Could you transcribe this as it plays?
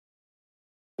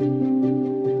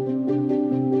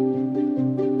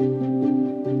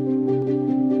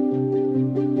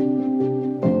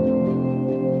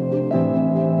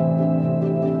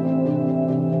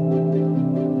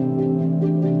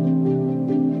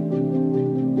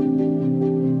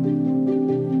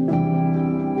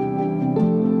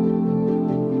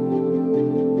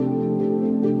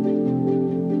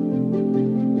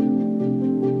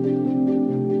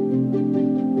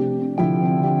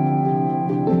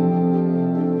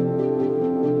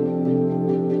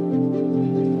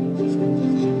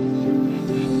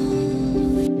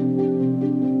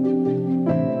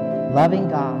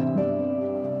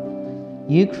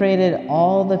You created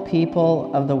all the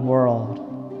people of the world,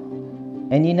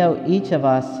 and you know each of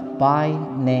us by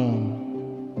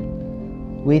name.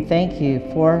 We thank you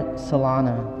for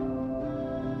Solana,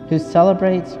 who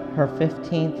celebrates her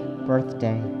 15th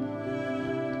birthday.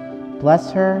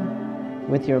 Bless her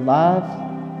with your love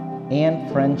and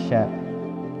friendship,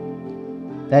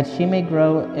 that she may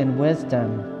grow in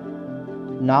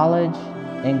wisdom, knowledge,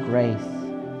 and grace.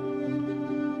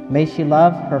 May she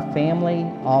love her family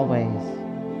always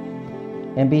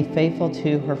and be faithful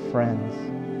to her friends.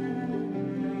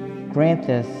 Grant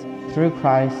this through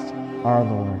Christ our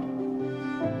Lord.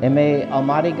 And may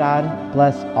Almighty God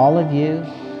bless all of you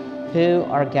who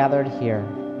are gathered here,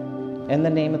 in the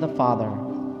name of the Father,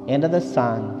 and of the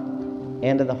Son,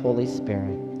 and of the Holy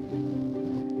Spirit.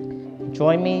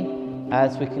 Join me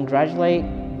as we congratulate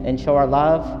and show our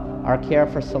love, our care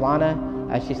for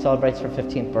Solana as she celebrates her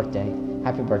 15th birthday.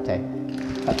 Happy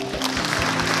birthday.